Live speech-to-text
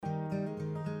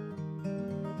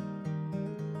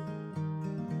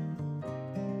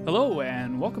Hello,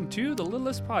 and welcome to The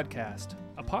Littlest Podcast,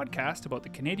 a podcast about the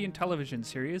Canadian television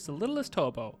series The Littlest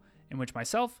Hobo, in which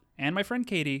myself and my friend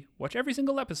Katie watch every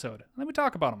single episode, and then we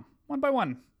talk about them, one by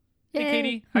one. Yay. Hey,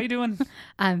 Katie, how you doing?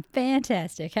 I'm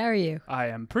fantastic. How are you? I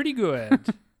am pretty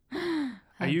good.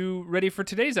 Are you ready for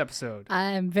today's episode?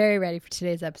 I'm very ready for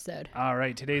today's episode. All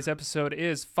right, today's episode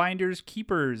is Finders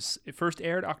Keepers. It first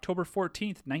aired October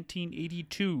 14th,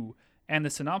 1982, and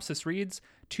the synopsis reads,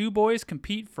 Two boys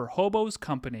compete for Hobo's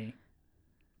company.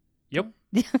 Yep.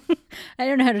 I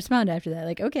don't know how to respond after that.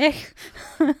 Like, okay.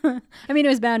 I mean, it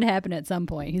was bound to happen at some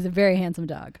point. He's a very handsome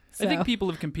dog. So. I think people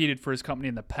have competed for his company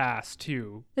in the past,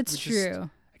 too. That's true.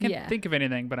 I can't think of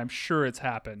anything, but I'm sure it's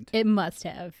happened. It must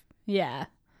have. Yeah.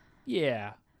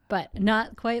 Yeah. But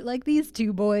not quite like these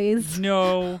two boys.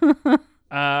 No.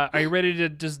 Are you ready to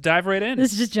just dive right in?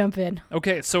 Let's just jump in.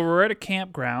 Okay, so we're at a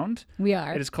campground. We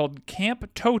are. It is called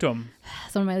Camp Totem.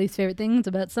 Some of my least favorite things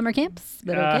about summer camps,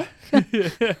 but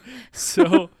okay.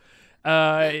 So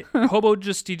Hobo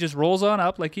just rolls on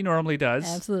up like he normally does.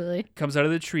 Absolutely. Comes out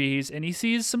of the trees and he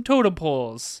sees some totem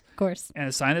poles. Of course. And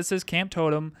a sign that says Camp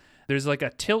Totem. There's like a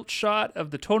tilt shot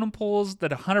of the totem poles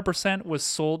that 100% was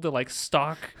sold to like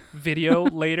stock video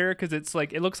later, because it's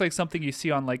like, it looks like something you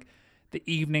see on like the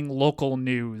evening local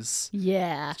news.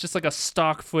 Yeah. It's just like a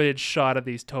stock footage shot of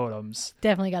these totems.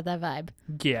 Definitely got that vibe.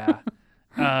 Yeah.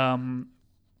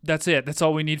 That's it. That's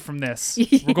all we need from this.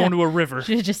 Yeah. We're going to a river.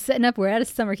 Just setting up. We're at a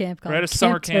summer camp called We're at a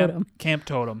summer Totem. Camp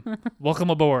Totem. Welcome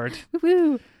aboard.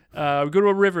 Woo! We go to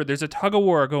a river. There's a tug of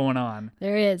war going on.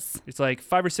 There is. It's like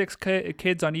 5 or 6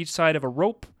 kids on each side of a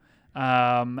rope.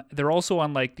 They're also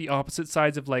on like the opposite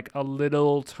sides of like a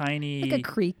little tiny... Like a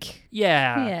creek.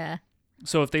 Yeah. Yeah.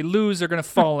 So if they lose, they're going to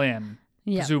fall in,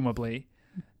 Yeah. presumably.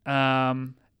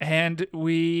 And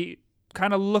we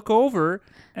kind of look over,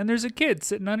 and there's a kid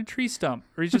sitting on a tree stump.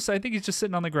 Or I think he's just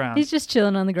sitting on the ground. He's just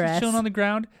chilling on the grass. Just chilling on the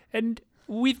ground. And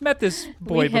we've met this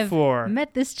boy before.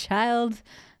 Met this child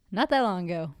not that long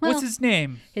ago. Well, What's his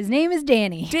name? His name is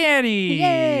Danny. Danny!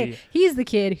 Yay! He's the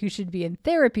kid who should be in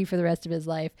therapy for the rest of his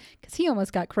life because he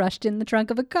almost got crushed in the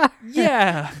trunk of a car.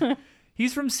 Yeah.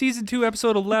 He's from season 2,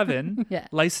 episode 11, Yeah.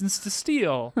 License to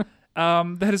Steal.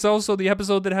 That is also the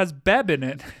episode that has Beb in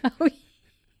it.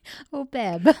 Oh,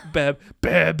 Beb.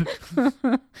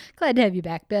 Beb. Glad to have you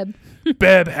back, Beb.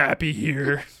 Beb happy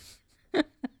here.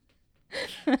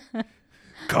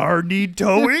 Car need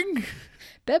towing?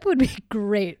 Beb would be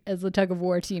great as the tug of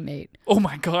war teammate. Oh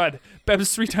my God. Beb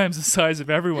is 3 times the size of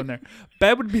everyone there.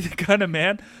 Beb would be the kind of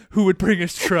man who would bring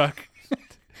his truck.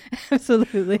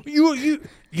 Absolutely.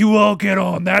 You all get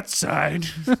on that side.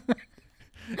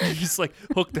 You just like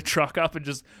hook the truck up and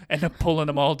just end up pulling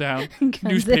them all down.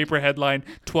 Newspaper headline,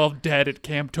 12 dead at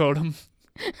Camp Totem.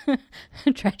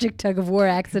 Tragic tug of war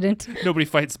accident. Nobody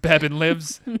fights Beb and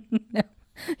lives. No.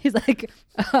 He's like,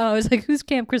 I was like, who's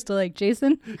Camp Crystal Lake?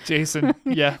 Jason? Jason,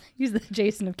 yeah. He's the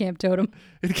Jason of Camp Totem.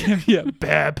 Yeah,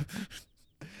 Beb.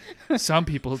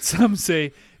 Some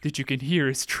say that you can hear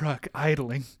his truck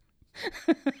idling.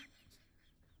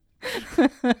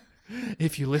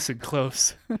 If you listen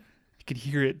close, you can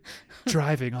hear it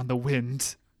driving on the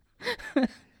wind.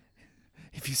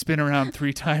 If you spin around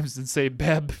 3 times and say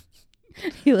Beb,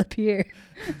 He'll appear.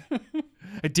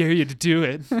 I dare you to do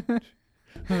it.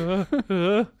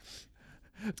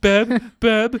 Beb.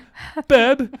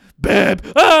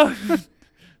 Ah!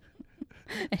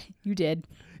 You did.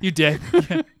 You dead.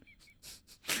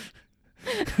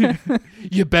 Yeah.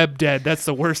 You Beb dead. That's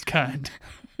the worst kind.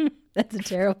 That's a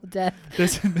terrible death.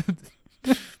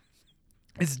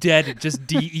 It's dead. Just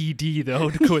DED though.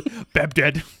 To go with Beb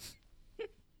dead.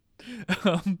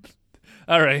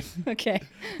 All right. Okay.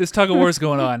 This tug of war is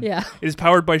going on. Yeah. It is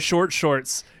powered by short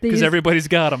shorts because everybody's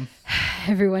got them.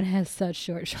 Everyone has such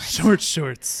short shorts. Short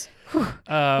shorts.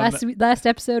 Last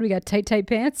episode we got tight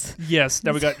pants. Yes.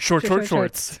 Now we got short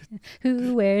shorts.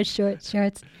 Who wears short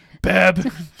shorts? Beb.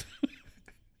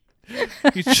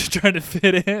 He's just trying to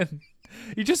fit in.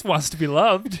 He just wants to be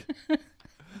loved.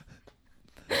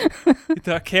 He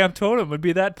thought Camp Totem would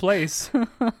be that place.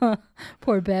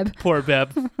 Poor Beb. Poor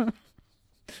Beb.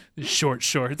 His short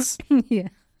shorts. Yeah.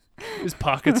 His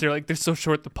pockets are like, they're so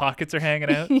short the pockets are hanging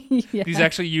out. Yeah. He's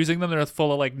actually using them. They're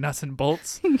full of like nuts and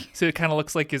bolts. So it kind of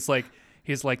looks like his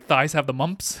thighs have the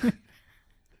mumps.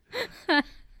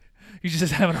 He's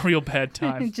just having a real bad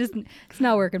time. It's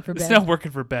not working for Beb. It's not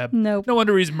working for Beb. Nope. No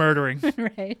wonder he's murdering.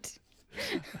 Right.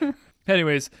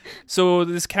 Anyways, so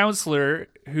this counselor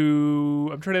who,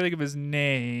 I'm trying to think of his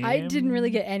name. I didn't really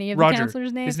get any of Roger. the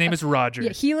counselor's names. His name is Roger.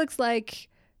 Yeah, he looks like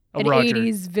an Roger.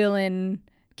 80s villain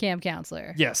camp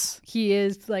counselor. Yes. He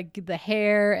is like the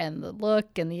hair and the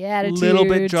look and the attitude. Little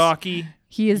bit jockey.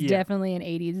 He is definitely an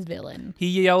 80s villain. He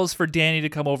yells for Danny to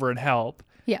come over and help.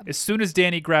 Yeah. As soon as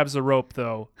Danny grabs the rope,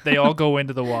 though, they all go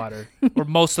into the water. Or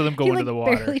most of them go into the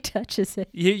water. He barely touches it.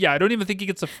 Yeah, I don't even think he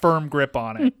gets a firm grip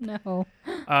on it. No.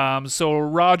 So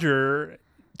Roger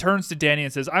turns to Danny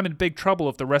and says, I'm in big trouble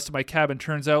if the rest of my cabin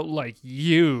turns out like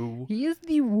you. He is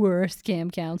the worst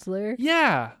camp counselor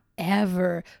Yeah.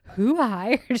 ever. Who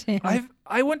hired him?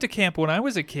 I went to camp when I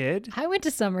was a kid. I went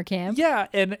to summer camp. Yeah,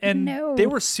 and No. they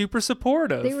were super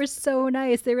supportive. They were so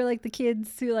nice. They were like the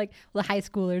kids who the high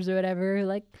schoolers or whatever, who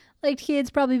like kids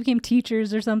probably became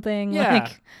teachers or something. Yeah.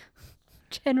 Like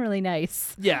generally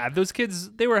nice. Yeah, those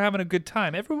kids, they were having a good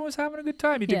time. Everyone was having a good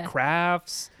time. You did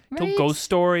crafts, told Right? ghost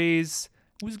stories.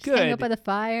 It was good. Hang out by the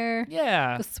fire.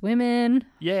 Yeah. Go swimming.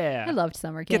 Yeah. I loved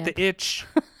summer camp. Get the itch.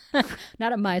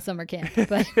 Not at my summer camp,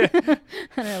 but I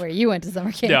don't know where you went to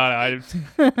summer camp. No,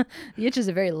 The itch is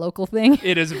a very local thing.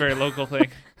 it is a very local thing.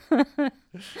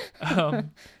 Will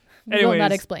Anyways,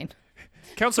 not explain.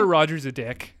 Counselor Roger's a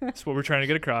dick. That's what we're trying to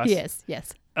get across. Yes.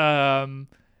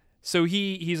 So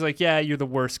he's like, yeah, you're the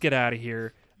worst. Get out of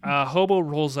here. Hobo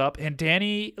rolls up, and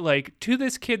Danny, to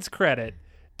this kid's credit,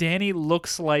 Danny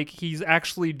looks like he's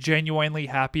actually genuinely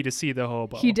happy to see the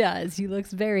hobo. He does. He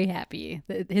looks very happy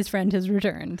that his friend has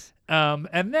returned.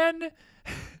 And then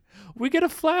we get a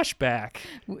flashback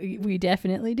We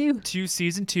definitely do. to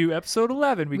season 2, episode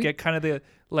 11. We get kind of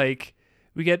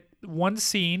we get one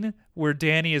scene where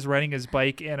Danny is riding his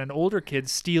bike and an older kid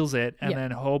steals it, and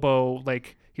then Hobo,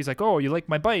 he's like, oh, you like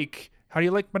my bike? How do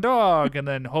you like my dog? And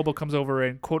then Hobo comes over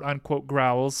and quote unquote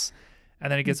growls, and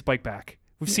then he gets the bike back.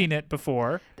 We've seen it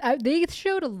before. They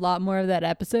showed a lot more of that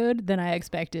episode than I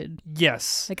expected.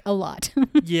 Yes. A lot.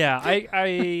 Yeah,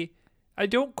 I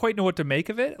don't quite know what to make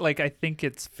of it. I think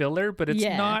it's filler, but it's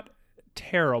not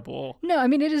terrible. No, I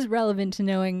mean, it is relevant to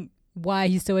knowing why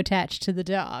he's so attached to the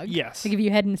dog. Yes. If you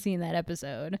hadn't seen that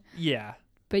episode. Yeah.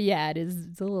 But yeah,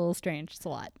 it's a little strange. It's a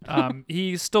lot.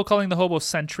 He's still calling the hobo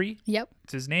Sentry. Yep.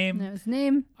 It's his name. That was his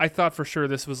name. I thought for sure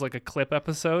this was a clip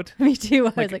episode. Me too.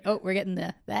 I was like, oh, we're getting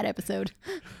that episode.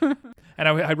 And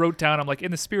I wrote down, I'm like,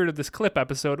 in the spirit of this clip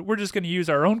episode, we're just going to use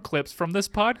our own clips from this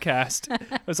podcast.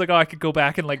 I was like, oh, I could go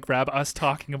back and grab us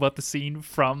talking about the scene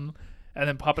from, and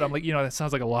then pop it. I'm like, that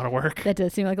sounds like a lot of work. That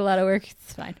does seem like a lot of work.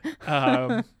 It's fine.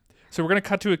 So we're going to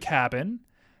cut to a cabin.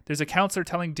 There's a counselor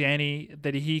telling Danny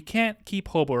that he can't keep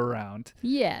Hobo around.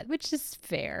 Yeah, which is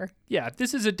fair. Yeah,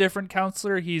 this is a different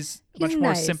counselor. He's much more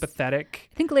nice. sympathetic.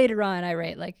 I think later on I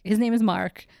write, his name is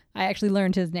Mark. I actually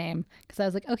learned his name because I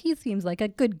was like, oh, he seems like a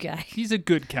good guy. He's a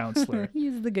good counselor.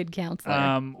 He's the good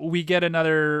counselor. We get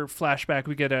another flashback.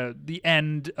 We get the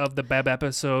end of the Beb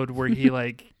episode where he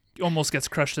almost gets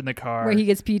crushed in the car. Where he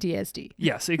gets PTSD.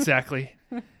 Yes, exactly.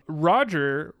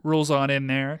 Roger rolls on in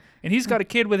there, and he's got a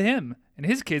kid with him, and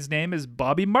his kid's name is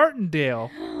Bobby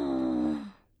Martindale.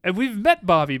 And we've met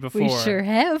Bobby before. We sure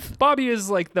have. Bobby is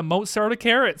the Mozart of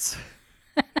carrots.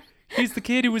 He's the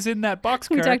kid who was in that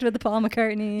boxcar. We talked about the Paul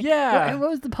McCartney. Yeah. What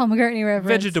was the Paul McCartney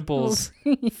reference? Vegetables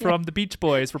from the Beach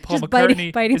Boys, where Paul Just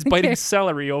McCartney biting is the biting carrot.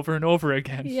 celery over and over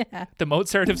again. Yeah. The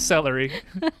Mozart of celery.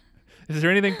 Is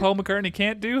there anything Paul McCartney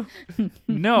can't do?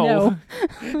 No.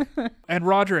 And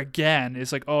Roger again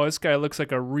is like, oh, this guy looks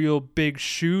like a real big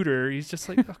shooter. He's just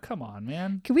like, oh, come on,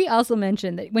 man. Can we also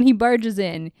mention that when he barges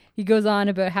in, he goes on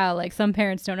about how some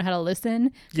parents don't know how to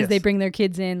listen because they bring their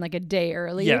kids in a day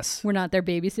early. Yes. We're not their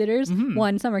babysitters. Mm-hmm.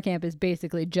 One, summer camp is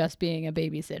basically just being a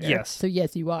babysitter. Yes. So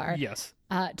yes, you are. Yes.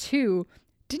 Two,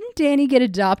 didn't Danny get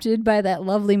adopted by that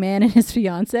lovely man and his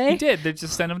fiance? He did. They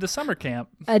just sent him to summer camp.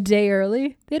 A day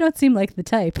early? They don't seem like the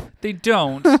type. They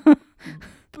don't.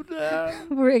 But,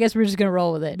 I guess we're just going to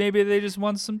roll with it. maybe they just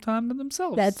want some time to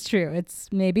themselves. That's true. It's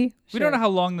maybe. We don't know how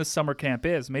long the summer camp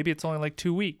is. Maybe it's only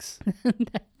 2 weeks.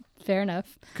 Fair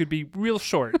enough. Could be real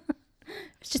short.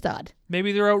 It's just odd.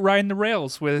 Maybe they're out riding the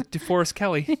rails with DeForest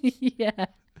Kelly. Yeah.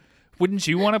 Wouldn't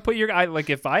you want to put your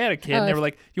if I had a kid and they were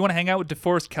like, you want to hang out with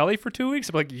DeForest Kelly for 2 weeks?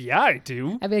 I'm like, yeah, I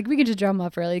do. I'd be like, we could just drum them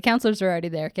up early. The counselors are already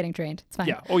there getting trained. It's fine.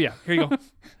 Yeah. Oh, yeah. Here you go.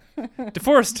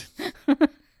 DeForest.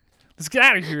 Let's get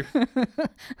out of here.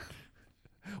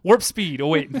 Warp speed. Oh,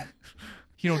 wait.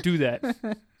 You don't do that.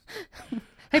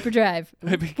 Hyperdrive.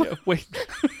 Wait.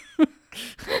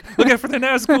 Look out for the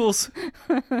Nazguls.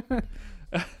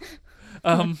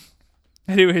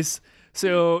 Anyways,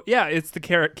 so yeah, it's the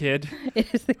Carrot Kid. It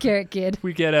is the Carrot Kid.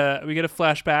 We get a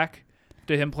flashback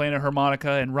to him playing a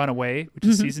harmonica in Runaway, which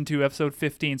is season 2, episode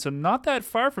 15. So not that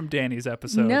far from Danny's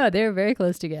episode. No, they're very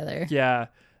close together. Yeah.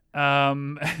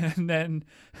 And then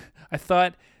I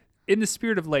thought in the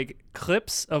spirit of like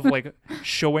clips of like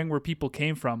showing where people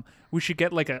came from, we should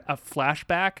get like a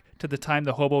flashback to the time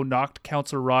the hobo knocked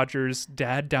Counselor Rogers'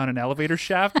 dad down an elevator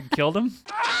shaft and killed him.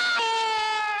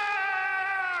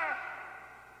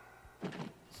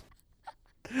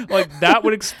 Like, that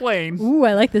would explain Ooh,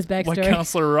 I like this backstory. why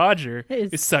Counselor Roger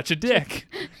is such a dick.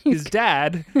 His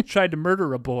dad tried to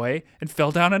murder a boy and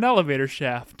fell down an elevator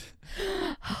shaft.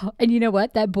 And you know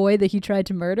what? That boy that he tried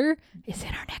to murder is in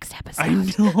our next episode. I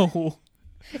know.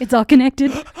 It's all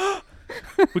connected.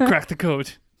 We cracked the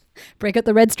code. Break up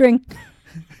the red string.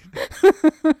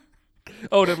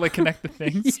 Oh, to like connect the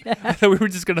things? Yeah. I thought we were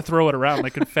just going to throw it around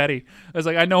like confetti. I was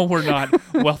like, I know we're not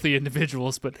wealthy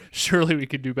individuals, but surely we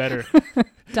could do better.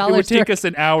 It would take us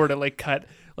an hour to like cut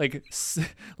like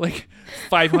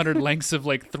 500 lengths of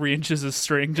like 3 inches of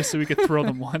string just so we could throw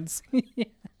them once. Yeah.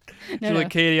 She's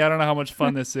like, Katie, I don't know how much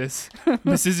fun this is.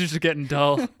 The scissors are getting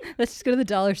dull. Let's just go to the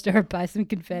dollar store and buy some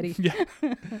confetti. Yeah.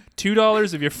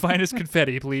 $2 of your finest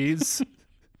confetti, please.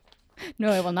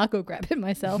 No, I will not go grab it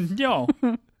myself. No.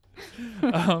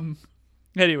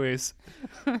 Anyways,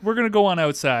 we're going to go on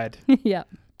outside. Yeah.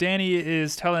 Danny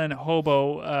is telling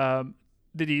Hobo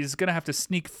that he's going to have to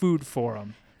sneak food for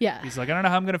him. Yeah. He's like, I don't know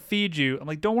how I'm going to feed you. I'm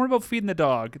like, don't worry about feeding the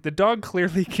dog. The dog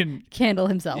clearly can handle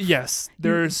himself. Yes.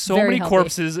 There are so Very many healthy.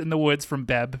 corpses in the woods from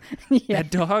Beb. Yeah.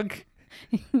 That dog,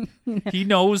 he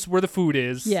knows where the food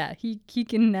is. Yeah. He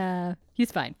can,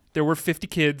 he's fine. There were 50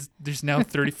 kids. There's now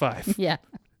 35. Yeah.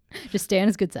 Just stay on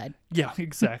his good side. Yeah,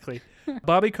 exactly.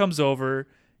 Bobby comes over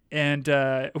and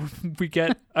we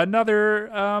get another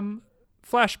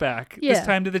flashback. Yeah. This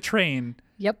time to the train.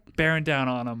 Yep. Bearing down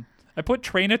on him. I put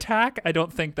train attack. I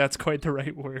don't think that's quite the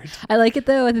right word. I like it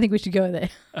though. I think we should go with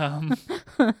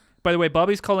it. By the way,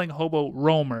 Bobby's calling Hobo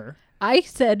Romer. I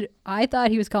said I thought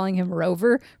he was calling him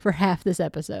Rover for half this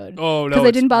episode. Oh, no. Because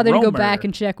I didn't bother Romer. to go back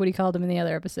and check what he called him in the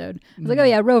other episode. I was like, oh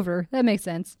yeah, Rover. That makes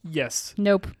sense. Yes.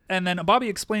 Nope. And then Bobby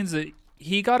explains that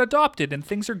he got adopted and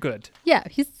things are good. Yeah,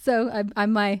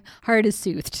 I'm my heart is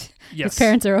soothed. Yes. His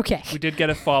parents are okay. We did get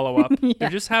a follow-up. Yeah. They're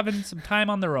just having some time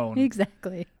on their own.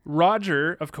 Exactly.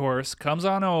 Roger, of course, comes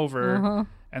on over,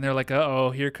 and they're like,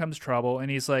 uh-oh, here comes trouble. And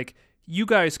he's like, you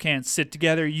guys can't sit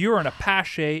together. You're an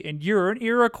Apache, and you're an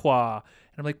Iroquois.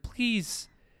 And I'm like, please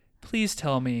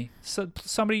tell me.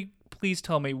 Somebody, please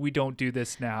tell me we don't do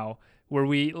this now, where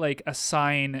we, like,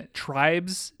 assign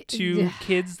tribes to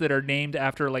kids that are named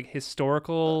after, like,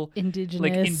 historical...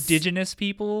 indigenous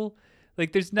people.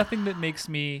 Like, there's nothing that makes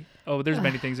me... Oh, there's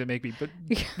many things that make me... But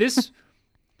this...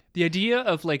 The idea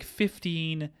of, like,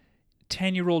 15...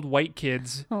 10-year-old white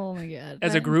kids oh my God.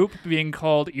 as a group being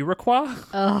called Iroquois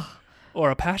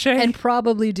or Apache. And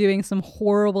probably doing some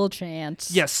horrible chants.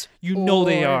 Yes, you know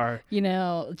they are. You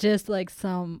know, just like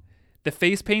some... The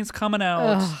face paint's coming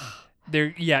out.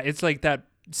 It's like that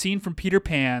scene from Peter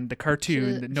Pan, the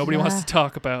cartoon that nobody wants to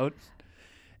talk about.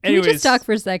 Anyways, Can we just talk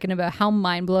for a second about how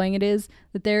mind-blowing it is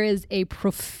that there is a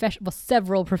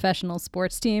several professional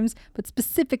sports teams, but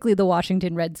specifically the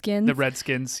Washington Redskins. The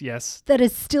Redskins, yes. That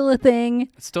is still a thing.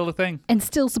 It's still a thing. And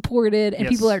still supported, and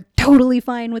Yes. people are totally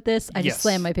fine with this. I just Yes.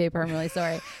 slammed my paper. I'm really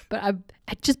sorry. But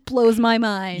it just blows my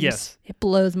mind. Yes. It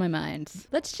blows my mind.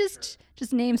 Let's just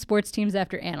name sports teams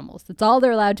after animals. That's all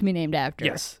they're allowed to be named after.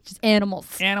 Yes. Just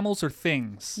animals. Animals or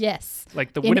things. Yes.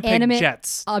 Like the Winnipeg Inanimate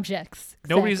Jets. Objects.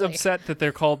 Nobody's Exactly. upset that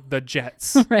they're called the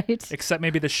Jets. Right. Except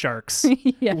maybe the Sharks,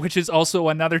 Yeah. which is also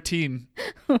another team.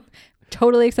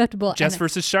 Totally acceptable. Jets And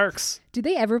versus Sharks. do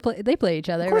they ever play? They play each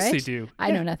other, Of course right? they do.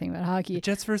 I know nothing about hockey.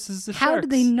 Jets versus the How Sharks. do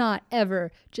they not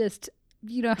ever just,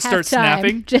 Start halftime,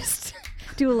 snapping? just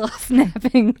do a little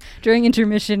snapping during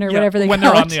intermission or whatever they when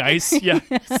call they're it. on the ice. Yeah.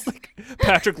 It's like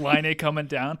Patrick Laine coming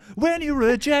down. When you're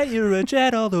a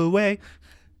jet all the way.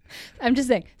 I'm just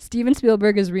saying, Steven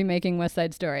Spielberg is remaking West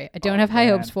Side Story. I don't have high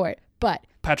man. hopes for it, but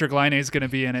Patrick Laine is going to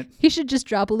be in it. he should just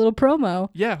drop a little promo.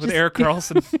 Yeah, with Just- Eric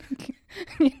Carlson.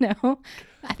 You know,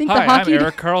 I think Hi, the hockey. I'm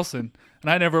Eric Carlson,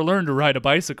 and I never learned to ride a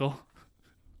bicycle.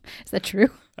 Is that true?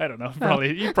 I don't know.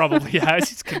 He probably has.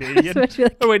 He's Canadian. So I feel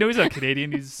like Oh, wait, no, he's not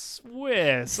Canadian. He's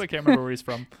Swiss. I can't remember where he's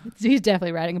from. he's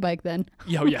definitely riding a bike then.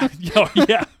 Yeah. He's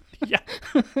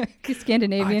I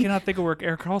Scandinavian. cannot think of where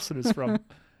Eric Carlson is from.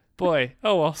 Boy.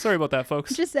 Oh, well, sorry about that,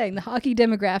 folks. Just saying, the hockey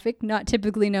demographic, not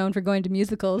typically known for going to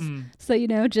musicals. So, you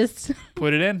know, just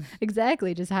Put it in.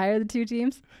 exactly, just hire the two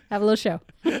teams, have a little show.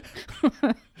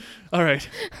 All right.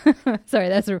 Sorry,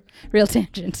 that's a real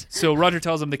tangent. So Roger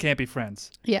tells him they can't be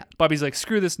friends. Yeah, Bobby's like,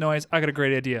 screw this noise. I got a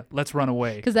great idea. Let's run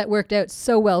away. because that worked out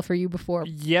so well for you before.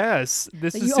 Yes.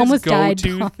 This Like, is you his almost died.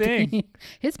 go-to Bobby. thing.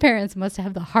 His parents must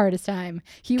have the hardest time.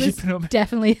 He was Keeping him-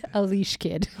 definitely a leash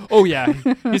kid. Oh, yeah.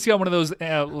 He's got one of those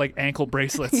like ankle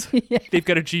bracelets. Yeah. They've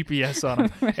got a GPS on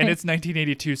them, and it's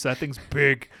 1982, so that thing's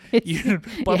big. It's-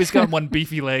 Bobby's got one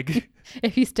beefy leg.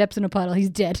 If he steps in a puddle, he's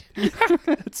dead.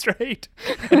 That's right.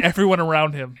 And everyone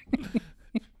around him.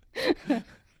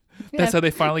 That's how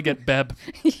they finally get Beb.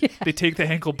 Yeah. They take the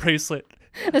ankle bracelet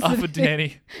That's off the of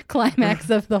Danny climax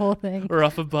of the whole thing. or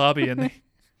off of Bobby, and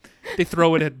they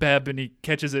throw it at Beb, and he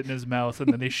catches it in his mouth,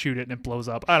 and then they shoot it, and it blows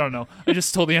up. I don't know. I just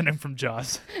stole the ending from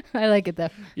Jaws. I like it though.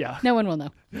 Yeah. No one will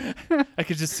know. I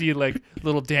could just see like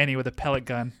little Danny with a pellet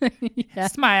gun. Yeah.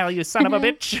 Smile, you son of a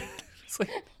bitch. It's like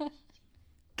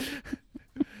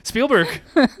Spielberg.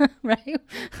 Right?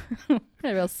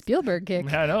 A real Spielberg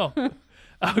kick. I know.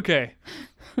 Okay.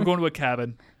 We're going to a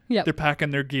cabin. Yep. They're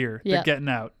packing their gear. They're Yep. getting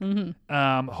out.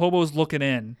 Hobo's looking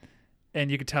in, and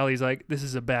you can tell he's like, this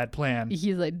is a bad plan. He's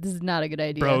like, this is not a good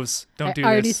idea. Bros, don't do I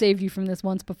already this. saved you from this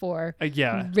once before.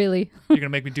 Yeah, Really? you're going to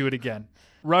make me do it again.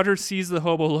 Roger sees the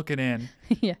hobo looking in,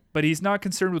 Yeah. but he's not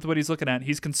concerned with what he's looking at.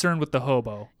 He's concerned with the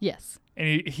hobo. Yes.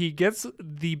 And he gets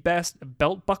the best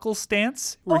belt buckle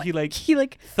stance where he like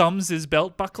thumbs his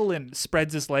belt buckle and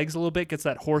spreads his legs a little bit, gets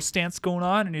that horse stance going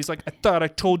on, and he's like, I thought I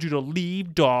told you to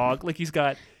leave, dog. Like he's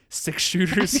got 6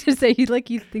 shooters. to say he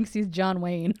thinks he's John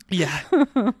Wayne. Yeah.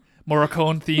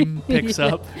 Morricone theme picks Yeah.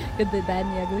 up. Good, the bad,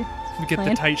 and the ugly. We get the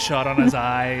Plan. tight shot on his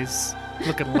eyes,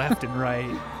 looking left and right.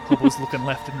 Hobo's looking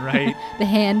left and right. The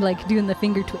hand like doing the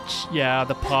finger twitch. Yeah,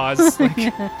 the paws.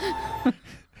 Like,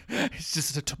 it's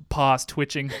just a paws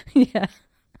twitching. Yeah.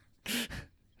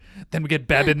 Then we get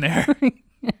Beb in there.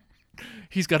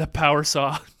 He's got a power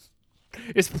saw.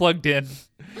 It's plugged in.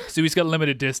 So he's got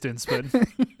limited distance, but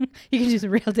You can do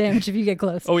some real damage if you get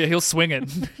close. oh yeah, he'll swing it.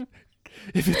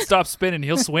 If it stops spinning,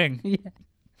 he'll swing.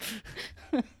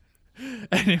 Yeah.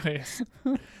 Anyways,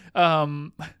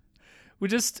 we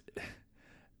just.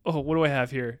 Oh, what do I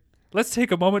have here? Let's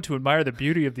take a moment to admire the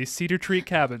beauty of these cedar tree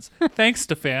cabins. Thanks,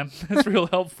 Stefan. That's real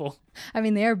helpful. I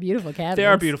mean, they are beautiful cabins. They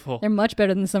are beautiful. They're much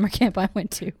better than the summer camp I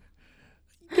went to.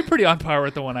 You're pretty on par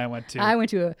with the one I went to. I went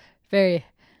to a very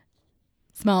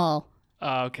small,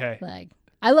 Okay.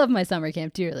 I love my summer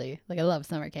camp dearly. Like, I love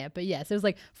summer camp. But yes, it was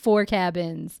like 4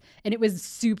 cabins, and it was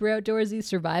super outdoorsy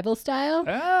survival style.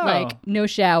 Oh. Like, no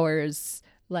showers,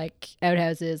 like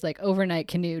outhouses, like overnight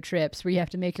canoe trips where you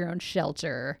have to make your own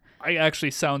shelter. I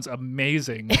actually sounds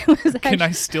amazing. Was Can I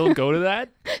actually- still go to that?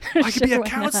 I could be Sure, a why not?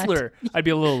 counselor. I'd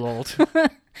be a little old.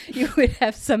 You would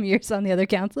have some years on the other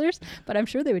counselors, but I'm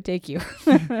sure they would take you.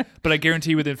 But I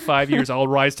guarantee within 5 years, I'll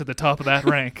rise to the top of that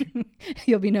rank.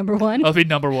 You'll be number 1. I'll be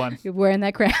number 1. You're wearing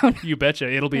that crown. You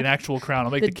betcha. It'll be an actual crown.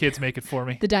 I'll make the kids make it for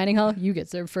me. The dining hall, you get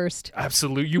served first.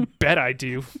 Absolute. You bet I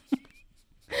do.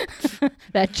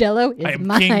 That Jello is I am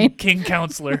mine. king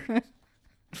counselor.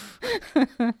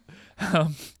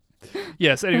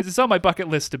 Yes, anyways, it's on my bucket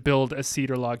list to build a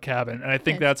cedar log cabin, and I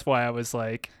think Nice. that's why I was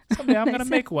like, someday I'm gonna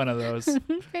make one of those.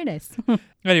 Very nice.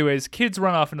 Anyways, kids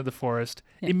run off into the forest,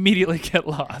 immediately get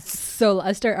lost. So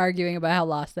I start arguing about how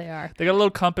lost they are. They got a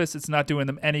little compass; it's not doing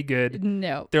them any good.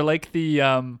 No. They're like the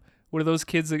what are those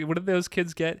kids? What did those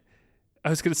kids get? I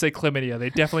was gonna say chlamydia. They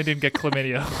definitely didn't get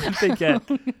chlamydia. What did they get?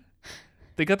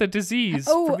 They got the disease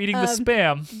from eating the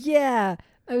Spam. Yeah.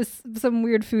 It was some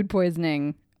weird food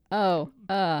poisoning.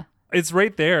 It's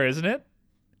right there, isn't it?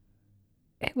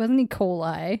 It wasn't E.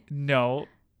 coli. No,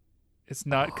 it's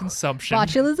not consumption.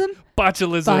 Botulism?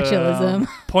 Botulism. Botulism.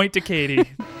 Point to Katie.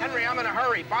 Henry, I'm in a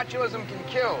hurry. Botulism can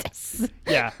kill.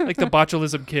 Yeah, like the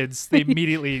botulism kids. They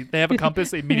have a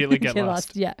compass. They immediately get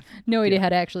lost. Yeah. No idea how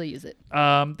to actually use it.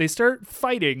 They start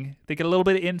fighting. They get a little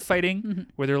bit of infighting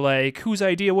where they're like, whose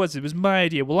idea was it? It was my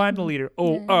idea. Well, I'm the leader.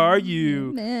 Oh, are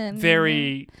you?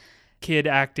 Very kid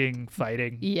acting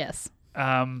fighting. Yes.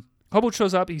 Hobo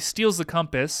shows up. He steals the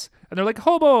compass. And they're like,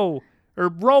 Hobo or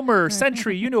Roamer,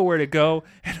 Sentry, you know where to go.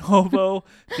 And Hobo,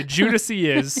 the Judas he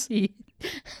is, he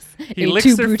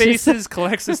licks their faces,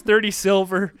 collects his 30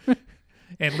 silver,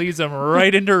 and leads them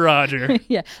right into Roger.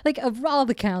 Yeah. Like, of all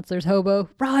the counselors, Hobo,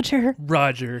 Roger.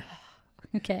 Roger.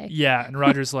 Okay. Yeah, and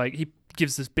Roger's like, he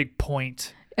gives this big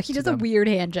point. He does a weird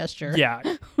hand gesture. Yeah,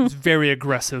 he's very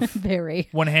aggressive. Very.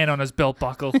 One hand on his belt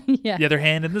buckle, Yeah. the other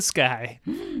hand in the sky.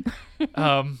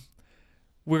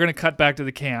 We're going to cut back to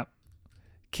the camp.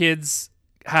 Kids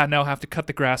now have to cut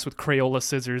the grass with Crayola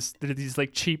scissors. They're these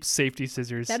like cheap safety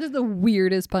scissors. That is the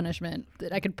weirdest punishment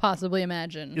that I could possibly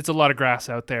imagine. It's a lot of grass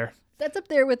out there. That's up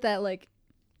there with that, like,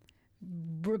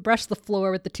 brush the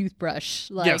floor with the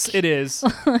toothbrush. Like, Yes, it is.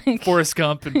 Like, Forrest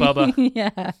Gump and Bubba.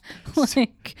 yeah.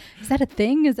 Like, is that a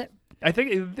thing? Is that... I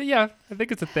think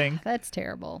it's a thing. That's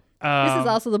terrible. This is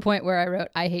also the point where I wrote,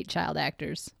 I hate child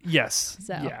actors. Yes.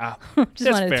 So, yeah.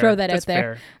 just wanted to throw that That's out there.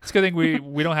 fair. It's a good thing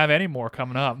we don't have any more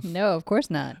coming up. No, of course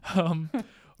not.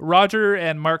 Roger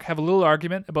and Mark have a little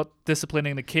argument about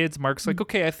disciplining the kids. Mark's like,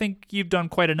 okay, I think you've done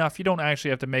quite enough. You don't actually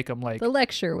have to make them like... The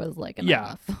lecture was like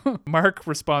enough. Mark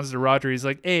responds to Roger. He's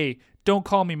like, A, don't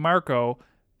call me Marco.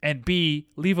 And B,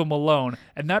 leave him alone.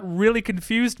 And that really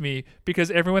confused me because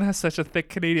everyone has such a thick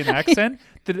Canadian accent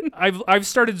that I've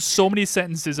started so many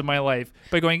sentences in my life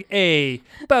by going, A,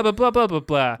 blah, blah, blah, blah, blah,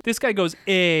 blah. This guy goes,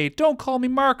 A, don't call me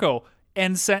Marco.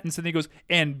 End sentence. And he goes,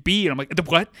 and B. And I'm like,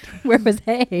 what? Where was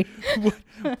A?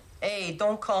 A,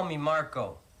 don't call me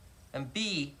Marco. And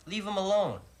B, leave him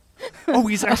alone. Oh,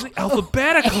 he's actually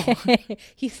alphabetical.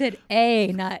 He said A,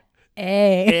 not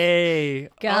A. A.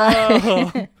 God.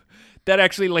 Oh. That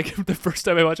actually, like, the first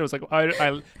time I watched it, I was like,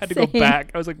 I had to go Same. back.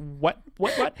 I was like, what?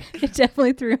 It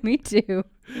definitely threw me too.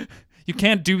 You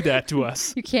can't do that to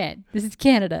us. You can't. This is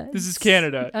Canada. This is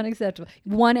Canada. It's unacceptable.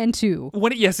 1 and 2.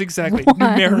 Yes, exactly. One.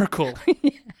 Numerical.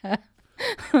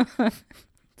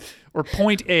 Or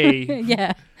point A.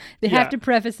 Yeah. They Yeah. have to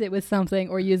preface it with something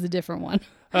or use a different one.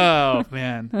 Oh,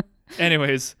 man.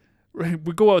 Anyways,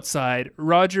 we go outside.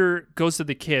 Roger goes to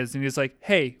the kids and he's like,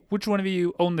 hey, which one of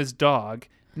you own this dog?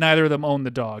 Neither of them own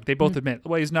the dog. They both admit,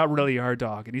 well, he's not really our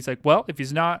dog. And he's like, well, if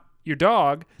he's not your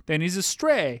dog, then he's a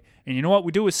stray. And you know what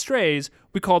we do with strays?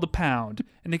 We call the pound.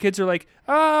 And the kids are like,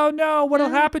 oh, no, what'll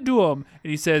happen to him?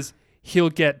 And he says, he'll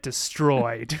get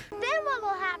destroyed. Then what will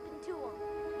happen to him?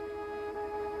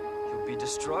 He'll be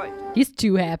destroyed. He's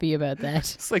too happy about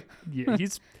that. It's like, yeah,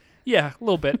 a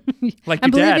little bit. Like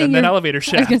I'm your dad believing in that your- elevator I was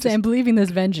shaft. going to say, I'm believing this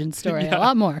vengeance story Yeah. a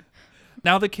lot more.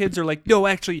 Now the kids are like, no,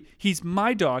 actually, he's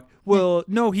my dog. Well,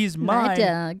 no, he's My mine.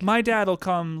 dog. My dad'll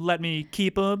come let me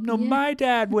keep him. No, Yeah. my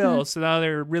dad will. So now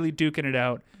they're really duking it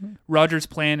out. Roger's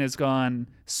plan has gone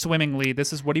swimmingly.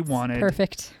 This is what he wanted.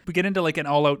 Perfect. We get into like an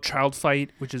all-out child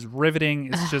fight, which is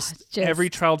riveting. It's just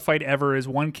every child fight ever is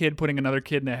one kid putting another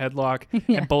kid in a headlock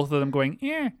and both of them going,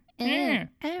 yeah.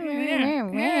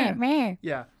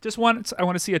 Just once, I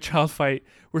want to see a child fight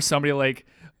where somebody like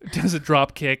does a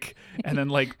drop kick and then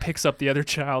like picks up the other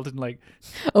child and like,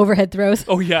 Overhead throws.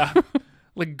 oh yeah,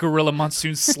 like Gorilla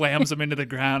Monsoon slams him into the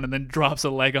ground and then drops a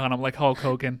leg on him like Hulk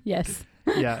Hogan. Yes.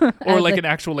 Yeah, or like like- an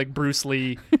actual like Bruce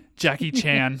Lee, Jackie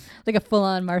Chan, Like a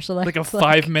full-on martial arts. like a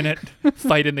 5-minute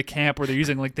fight in the camp where they're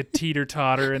using like the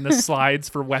teeter-totter and the slides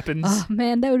for weapons. Oh,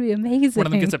 man, that would be amazing. One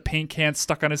of them gets a paint can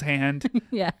stuck on his hand.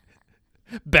 Yeah.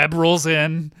 Beb rolls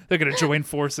in. They're gonna join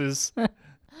forces.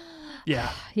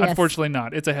 Yeah, Yes. unfortunately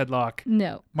not. It's a headlock.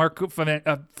 No. Mark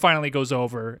finally goes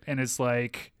over and is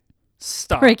like,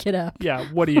 "Stop! Break it up. Yeah,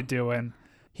 what are you doing?"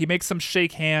 He makes them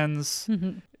shake hands.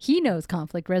 He knows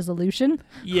conflict resolution.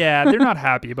 Yeah, they're not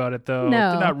happy about it though.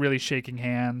 No. They're not really shaking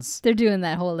hands. They're doing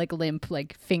that whole like limp,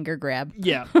 like finger grab.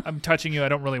 Yeah, I'm touching you. I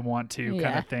don't really want to, kind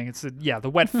Yeah. of thing. It's the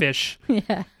wet fish.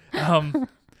 Yeah.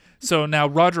 So now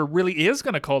Roger really is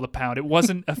going to call the pound. It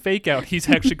wasn't a fake out. He's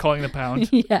actually calling the pound.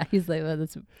 Yeah. He's like, well,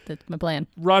 that's my plan.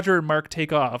 Roger and Mark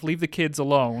take off, leave the kids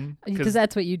alone. Because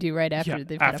that's what you do right after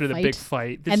they've had after a the fight. big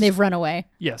fight. And they've run away.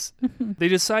 Yes. They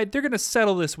decide they're going to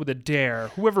settle this with a dare.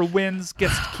 Whoever wins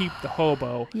gets to keep the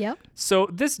hobo. Yep. So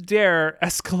this dare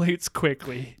escalates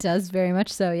quickly. Does very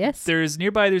much so, yes. There's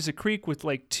a creek with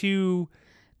like two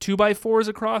 2x4s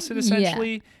across it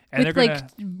essentially. And With they're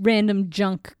like gonna random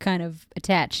junk kind of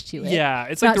attached to it. Yeah,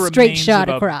 it's Not like the straight remains shot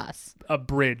of across. a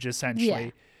bridge essentially. Yeah.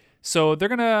 So they're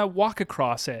gonna walk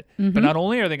across it, but not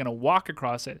only are they gonna walk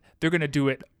across it, they're gonna do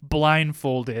it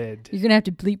blindfolded. You're going to have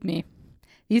to bleep me.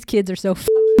 These kids are so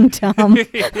f***ing dumb.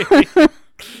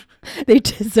 They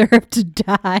deserve to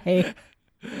die.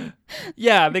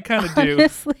 Yeah, they kind of do.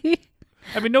 Honestly.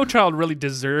 I mean, no child really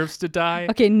deserves to die.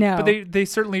 Okay, no. But they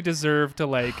certainly deserve to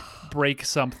like break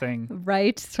something.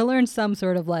 Right? To learn some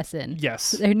sort of lesson.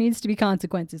 Yes. There needs to be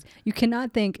consequences. You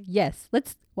cannot think, yes,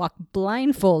 let's walk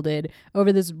blindfolded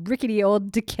over this rickety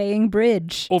old decaying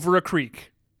bridge. Over a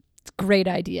creek. It's a great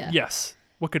idea. Yes.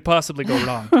 What could possibly go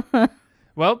wrong?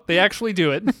 Well, they actually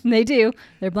do it. They do.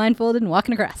 They're blindfolded and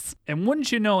walking across. And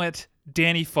wouldn't you know it,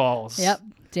 Danny falls. Yep.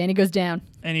 Danny goes down.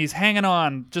 And he's hanging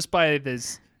on just by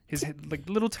his like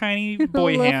little tiny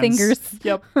boy Little hands. fingers.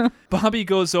 Yep. Bobby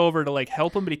goes over to like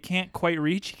help him, but he can't quite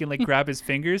reach. He can like grab his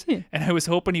fingers. And I was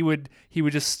hoping he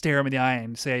would just stare him in the eye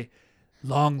and say,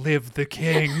 "Long live the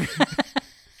king."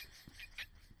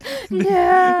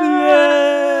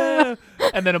 Yeah.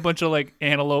 And then a bunch of like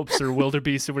antelopes or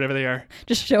wildebeest or whatever they are.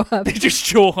 Just show up. They just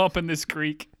show up in this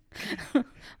creek.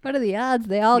 What are the odds?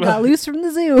 They all got loose from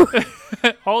the zoo.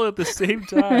 All at the same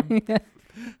time.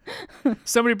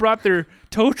 Somebody brought their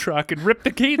tow truck and ripped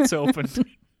the gates open.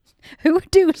 Who would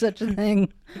do such a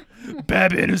thing?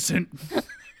 Bab innocent.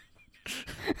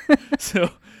 So,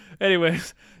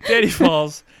 anyways, Danny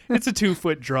falls. It's a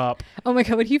 2-foot drop. Oh my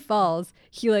God, when he falls,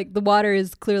 the water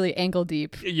is clearly ankle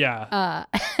deep. Yeah.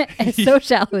 It's so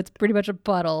shallow, it's pretty much a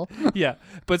puddle. Yeah.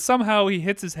 But somehow he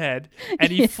hits his head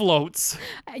and he floats.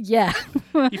 Yeah.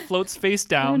 He floats face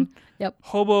down. Yep.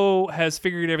 Hobo has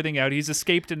figured everything out. He's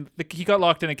escaped and he got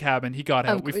locked in a cabin. He got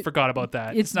out. Oh, We forgot about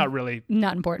that. It's not really,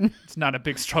 Not important. it's not a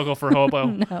big struggle for Hobo.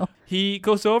 No. He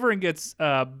goes over and gets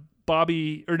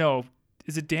Bobby, or no,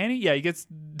 is it Danny? Yeah, he gets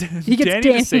He gets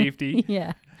Danny to safety.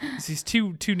 Yeah. These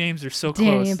two names are so Danny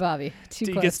close. and Bobby. Too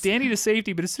He close. gets Danny to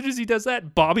safety, but as soon as he does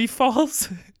that, Bobby falls.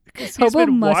 'Cause he's Hobo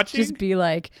been must watching. just be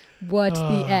like, what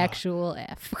the actual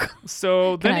F?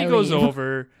 So then Can he I goes leave?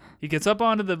 over. He gets up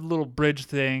onto the little bridge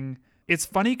thing. It's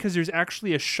funny because there's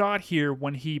actually a shot here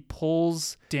when he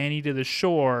pulls Danny to the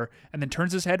shore and then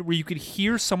turns his head where you could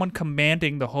hear someone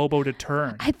commanding the hobo to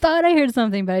turn. I thought I heard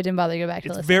something, but I didn't bother to go back to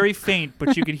It's listen. very faint,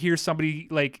 but you could hear somebody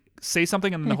like say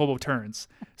something and then the hobo turns.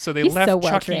 So they He's left so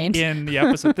well Chucky trained. in the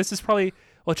episode. This is probably,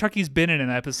 well, Chucky's been in an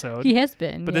episode. He has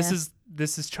been. But yeah.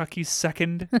 this is Chucky's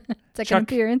second second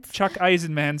appearance. Chuck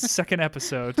Eisenman's second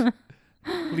episode.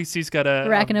 At least he's got a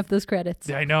Racking up those credits.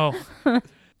 I know.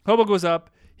 Hobo goes up.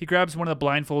 He grabs one of the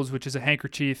blindfolds, which is a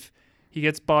handkerchief. He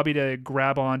gets Bobby to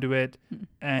grab onto it,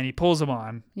 and he pulls him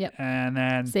on. Yep. And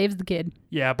then, Saves the kid.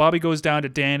 yeah, Bobby goes down to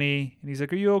Danny, and he's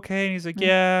like, "Are you okay?" And he's like,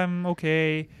 "Yeah, I'm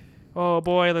okay. Oh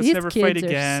boy, let's These never kids fight are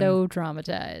again." so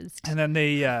traumatized. And then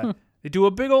they do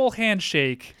a big old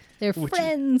handshake, They're which-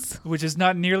 friends. which is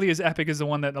not nearly as epic as the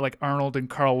one that like Arnold and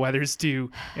Carl Weathers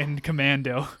do in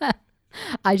Commando.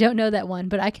 I don't know that one,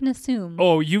 but I can assume.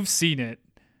 Oh, you've seen it.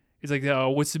 He's like, "Oh,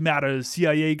 what's the matter?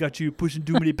 CIA got you pushing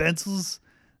too many pencils?"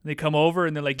 And they come over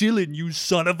and they're like, "Dylan, you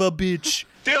son of a bitch."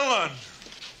 Dylan!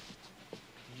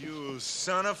 You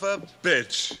son of a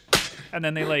bitch. And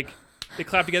then they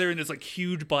clap together and there's like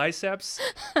huge biceps.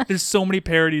 There's so many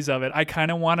parodies of it. I kind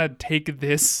of want to take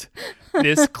this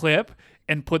clip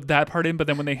and put that part in, but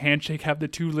then when they handshake, have the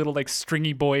two little like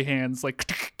stringy boy hands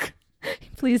like.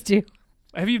 Please do.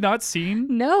 Have you not seen?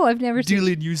 No, I've never seen.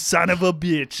 Dylan, you son of a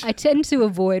bitch. I tend to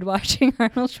avoid watching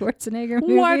Arnold Schwarzenegger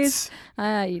movies.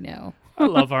 What? You know. I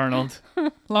love Arnold.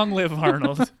 Long live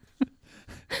Arnold.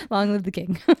 Long live the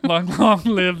king. Long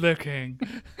live the king.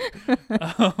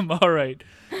 All right.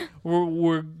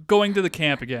 We're going to the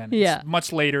camp again. Yeah. It's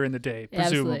much later in the day,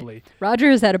 presumably. Absolutely. Roger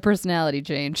has had a personality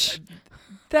change.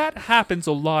 That happens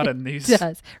a lot in these. It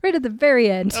does. Right at the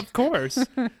very end. Of course.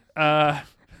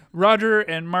 Roger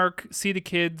and Mark see the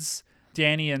kids.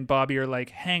 Danny and Bobby are like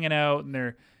hanging out,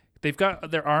 and they've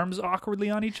got their arms awkwardly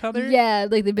on each other. Yeah,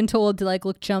 like they've been told to like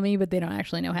look chummy, but they don't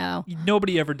actually know how.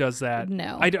 Nobody ever does that.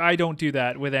 No. I don't do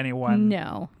that with anyone.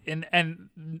 No. And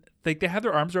like they have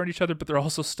their arms around each other, but they're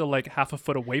also still like half a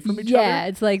foot away from each Yeah, other.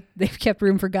 it's like they've kept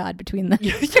room for God between them.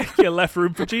 You left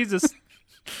room for Jesus.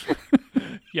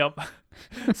 Yep.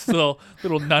 So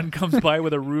little nun comes by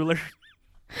with a ruler.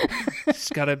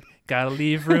 Just gotta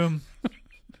leave room.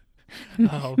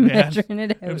 Oh man, Measuring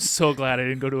it I'm out. so glad I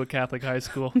didn't go to a Catholic high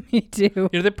school. Me too. You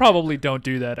know, they probably don't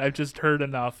do that. I've just heard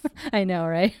enough. I know,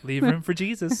 right? Leave room for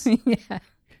Jesus. Yeah.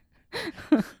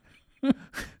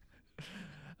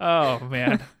 Oh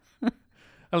man,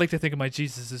 I like to think of my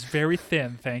Jesus as very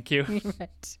thin. Thank you.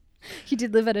 Right. He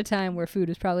did live at a time where food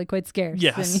was probably quite scarce.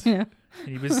 Yes. And,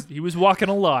 He was walking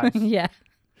a lot. yeah.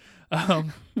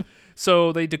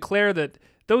 So they declare that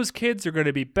those kids are going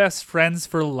to be best friends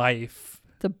for life.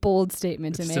 It's a bold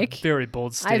statement to It's make. a very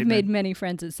bold statement. I've made many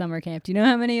friends at summer camp. Do you know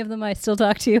how many of them I still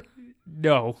talk to?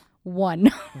 No.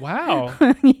 One. Wow.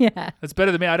 Yeah. That's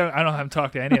better than me. I don't have to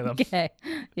talk to any of them. Okay.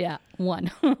 Yeah.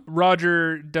 One.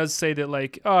 Roger does say that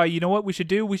like, oh, you know what we should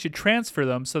do? We should transfer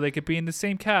them so they could be in the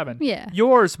same cabin. Yeah.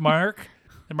 Yours, Mark.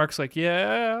 And Mark's like,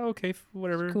 yeah, okay,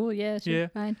 whatever. Cool. Yeah. Sure, Yeah.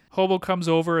 Fine. Hobo comes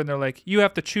over and they're like, you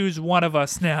have to choose one of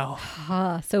us now.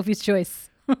 Sophie's Choice.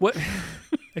 What?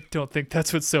 I don't think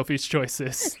that's what Sophie's Choice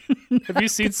is. Have you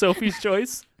seen Sophie's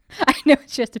Choice? I know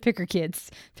she has to pick her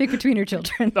kids. Pick between her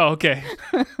children. Oh, okay.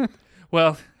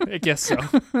 Well, I guess so.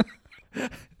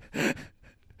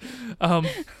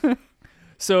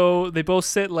 So they both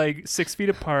sit like 6 feet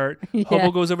apart. Yeah.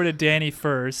 Hobo goes over to Danny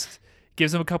first,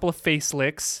 gives him a couple of face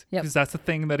licks, Yep. because that's the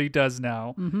thing that he does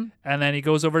now. Mm-hmm. And then he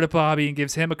goes over to Bobby and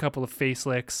gives him a couple of face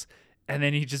licks, and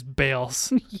then he just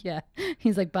bails. Yeah.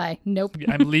 He's like, bye. Nope.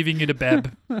 I'm leaving you to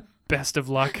Beb. Best of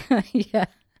luck. Yeah.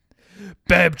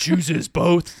 Beb chooses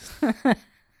both.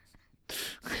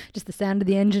 Just the sound of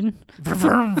the engine.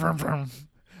 Vroom, vroom, vroom.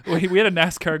 Wait, we had a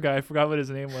NASCAR guy. I forgot what his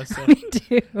name was. So Me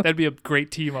too. that'd be a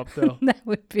great team up, though. That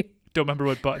would be. don't remember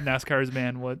what NASCAR's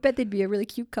man would. Bet they'd be a really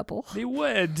cute couple. They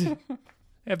would. They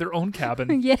have their own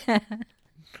cabin. Yeah.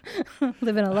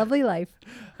 Living a lovely life.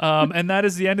 And that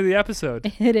is the end of the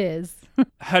episode. It is.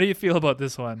 How do you feel about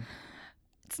this one?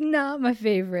 It's not my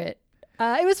favorite.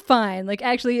 It was fine. Like,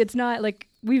 actually, it's not like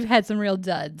we've had some real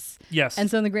duds. Yes. And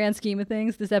so in the grand scheme of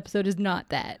things, this episode is not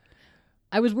that.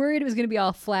 I was worried it was going to be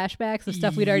all flashbacks of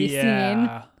stuff we'd already seen.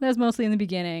 That was mostly in the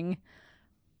beginning.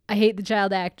 I hate the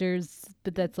child actors,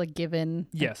 but that's like given.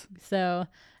 Yes. So,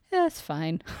 yeah, it's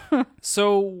fine.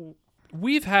 So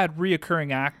we've had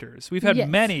reoccurring actors. We've had Yes.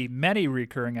 many, many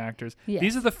recurring actors. Yes.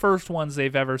 These are the first ones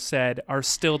they've ever said are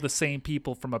still the same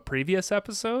people from a previous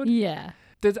episode. Yeah.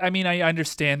 I mean, I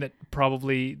understand that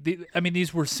probably,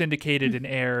 these were syndicated and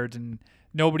aired, and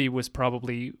nobody was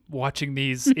probably watching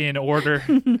these in order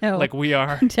No. like we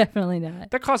are. Definitely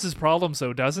not. That causes problems,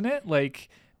 though, doesn't it? Like,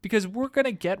 because we're going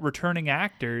to get returning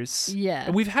actors. Yeah.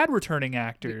 And we've had returning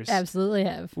actors. Absolutely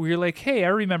have. Where you're like, hey, I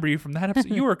remember you from that episode.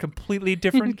 You were a completely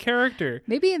different character.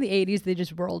 Maybe in the 80s they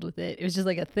just rolled with it. It was just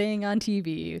like a thing on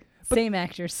TV. Same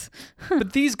actors.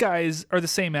 But these guys are the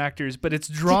same actors, but it's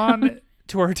drawn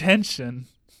to our attention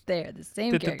They're the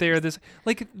same that characters. they are this.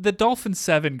 Like, the Dolphin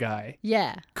 7 guy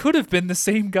Yeah. could have been the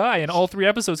same guy in all 3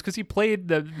 episodes because he played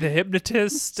the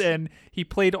hypnotist and he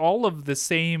played all of the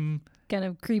same Kind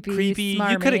of creepy. You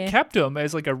smarmy could have kept him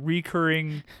as like a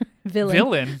recurring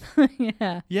villain. villain.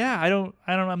 Yeah. Yeah,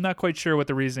 I'm not quite sure what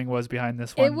the reasoning was behind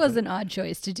this one. It was but an odd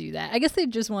choice to do that. I guess they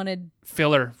just wanted.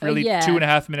 filler, really yeah.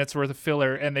 2.5 minutes worth of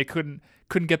filler, and they couldn't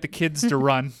get the kids to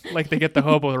run like they get the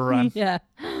hobo to run. Yeah.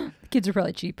 The kids are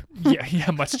probably cheap.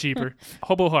 Yeah, much cheaper.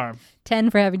 Hobo harm. 10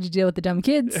 for having to deal with the dumb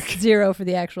kids. 0 for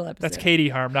the actual episode. That's Katie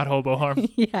harm, not hobo harm.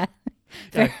 Yeah.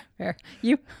 Fair.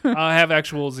 You? I have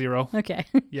actual 0. Okay.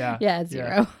 Yeah. Yeah,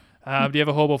 0. Do you have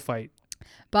a hobo fight?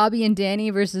 Bobby and Danny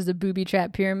versus a booby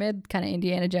trap pyramid, kind of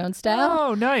Indiana Jones style.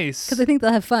 Oh, nice. Because I think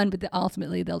they'll have fun, but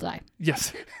ultimately they'll die.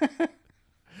 Yes.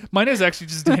 Mine is actually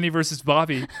just Danny versus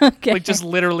Bobby. Okay. Like, just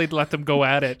literally let them go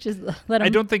at it. Just let them. I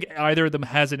don't think either of them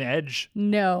has an edge.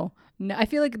 No. I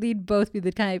feel like they'd both be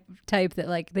the type that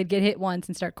like they'd get hit once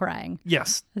and start crying.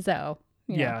 Yes. So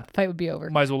Yeah. the fight would be over.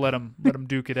 Might as well let them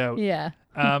duke it out. Yeah.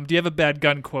 Do you have a bad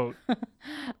gun quote?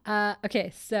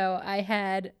 Okay, so I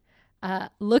had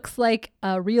looks like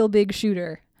a real big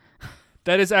shooter.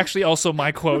 That is actually also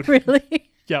my quote. Really?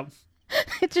 Yep.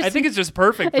 It just I think it's just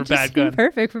perfect for it just bad gun. seemed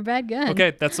perfect for bad gun.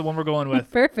 Okay, that's the one we're going with.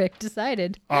 Perfect.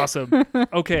 Decided. Awesome.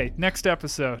 Okay, next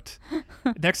episode.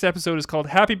 Next episode is called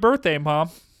Happy Birthday, Mom.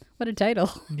 What a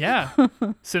title. Yeah.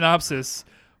 Synopsis.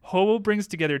 Hobo brings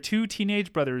together 2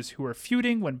 teenage brothers who are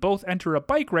feuding when both enter a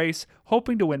bike race,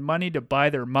 hoping to win money to buy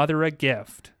their mother a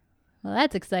gift. Well,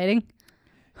 that's exciting.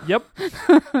 Yep.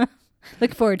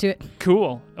 Look forward to it.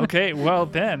 Cool. Okay, well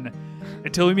then,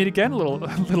 until we meet again, little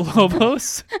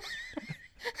hobos.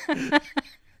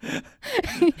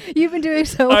 You've been doing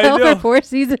so I well know. for 4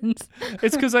 seasons.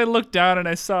 It's because I looked down and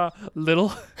I saw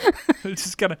little. It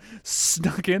just kind of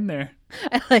snuck in there.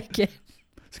 I like it.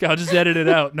 I'll just edit it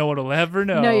out. No one will ever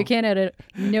know. No, you can't edit.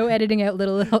 No editing out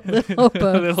little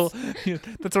hobos.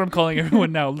 That's what I'm calling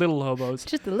everyone now. Little hobos.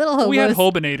 Just the little hobos. We had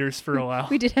hobinators for a while.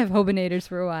 We did have hobinators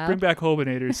for a while. Bring back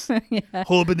hobinators. Yeah.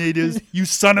 Hobinators, you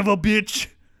son of a bitch.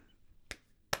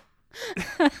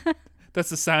 That's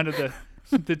the sound of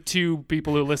the 2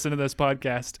 people who listen to this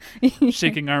podcast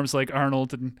shaking arms like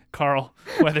Arnold and Carl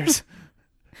Weathers.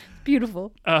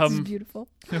 Beautiful. This is beautiful.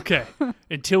 Okay.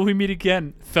 Until we meet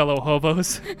again, fellow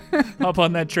hobos, hop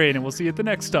on that train and we'll see you at the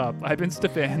next stop. I've been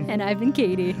Stefan. And I've been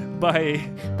Katie. Bye.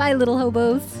 Bye, little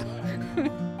hobos.